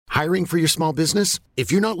Hiring for your small business?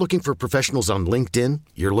 If you're not looking for professionals on LinkedIn,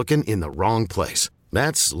 you're looking in the wrong place.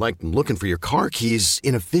 That's like looking for your car keys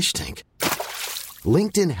in a fish tank.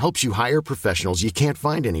 LinkedIn helps you hire professionals you can't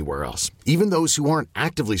find anywhere else, even those who aren't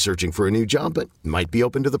actively searching for a new job but might be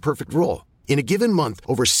open to the perfect role. In a given month,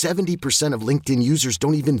 over 70% of LinkedIn users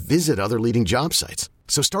don't even visit other leading job sites.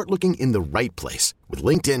 So start looking in the right place. With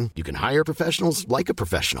LinkedIn, you can hire professionals like a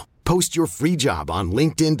professional. Post your free job on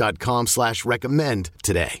linkedin.com/recommend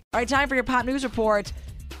today. All right, time for your pop news report.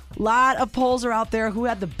 A lot of polls are out there who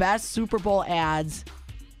had the best Super Bowl ads.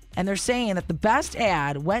 And they're saying that the best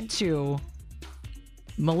ad went to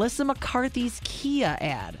Melissa McCarthy's Kia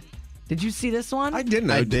ad. Did you see this one? I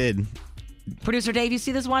didn't. I did. Producer Dave, you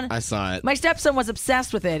see this one? I saw it. My stepson was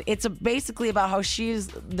obsessed with it. It's basically about how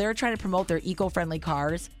they're trying to promote their eco-friendly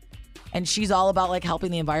cars, and she's all about like helping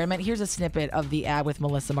the environment. Here's a snippet of the ad with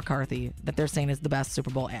Melissa McCarthy that they're saying is the best Super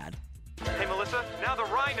Bowl ad. Hey, Melissa, now the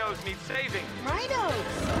rhinos need saving. Rhinos!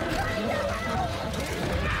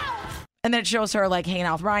 And then it shows her like hanging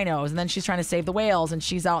out with rhinos, and then she's trying to save the whales, and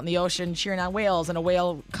she's out in the ocean cheering on whales, and a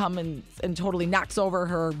whale comes and totally knocks over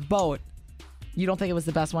her boat. You don't think it was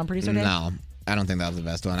the best one, Producer Dave? No, I don't think that was the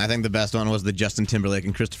best one. I think the best one was the Justin Timberlake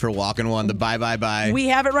and Christopher Walken one, the Bye Bye Bye. We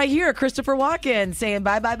have it right here. Christopher Walken saying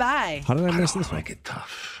bye, bye, bye. How did I miss don't this one? make it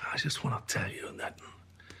tough. I just want to tell you that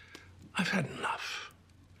I've had enough.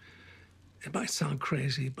 It might sound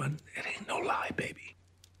crazy, but it ain't no lie, baby.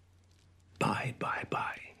 Bye, bye,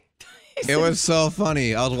 bye. It was so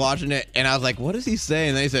funny. I was watching it, and I was like, what is he saying?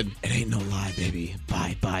 And then he said, it ain't no lie, baby.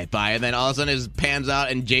 Bye, bye, bye. And then all of a sudden, his pans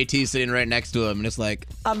out, and JT's sitting right next to him, and it's like...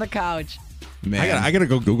 On the couch. Man. I gotta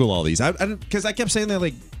go Google all these. Because I kept saying that,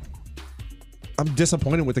 like, I'm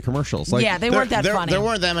disappointed with the commercials. Like, yeah, they weren't that funny. There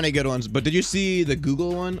weren't that many good ones. But did you see the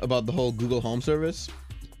Google one about the whole Google Home service?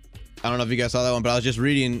 I don't know if you guys saw that one, but I was just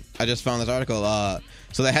reading. I just found this article.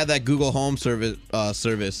 So they had that Google Home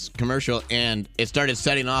service commercial, and it started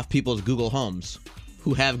setting off people's Google Homes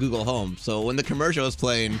who have Google Home. So when the commercial was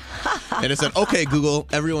playing, and it said, "Okay, Google,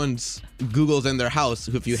 everyone's Google's in their house.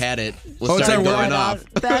 If you had it, was started going off."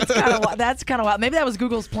 That's kind of wild. Maybe that was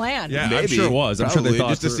Google's plan. Yeah, maybe. I'm sure it was. I'm sure they thought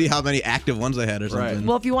just to see how many active ones they had or something. Right.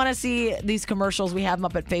 Well, if you want to see these commercials, we have them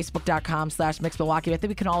up at facebook.com/MixedMilwaukee. I think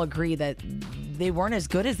we can all agree that they weren't as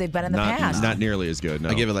good as they've been in the past. Not nearly as good, no.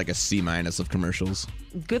 I give it like a C- of commercials.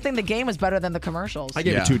 Good thing the game was better than the commercials. I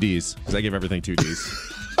gave it 2 Ds, because I give everything 2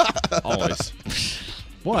 Ds. Always.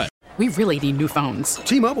 What? We really need new phones.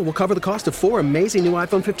 T-Mobile will cover the cost of 4 amazing new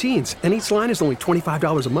iPhone 15s, and each line is only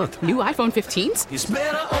 $25 a month. New iPhone 15s? It's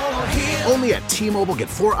better over here. Only at T-Mobile, get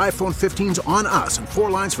 4 iPhone 15s on us and 4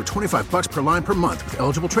 lines for $25 per line per month with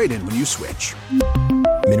eligible trade-in when you switch.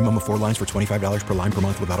 Minimum of 4 lines for $25 per line per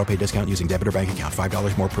month with autopay discount using debit or bank account.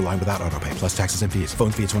 $5 more per line without autopay, plus taxes and fees. Phone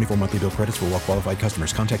fee at 24 monthly bill credits for well-qualified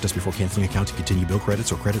customers. Contact us before canceling account to continue bill credits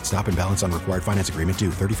or credit stop and balance on required finance agreement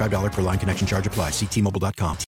due. $35 per line connection charge applies. See T-Mobile.com.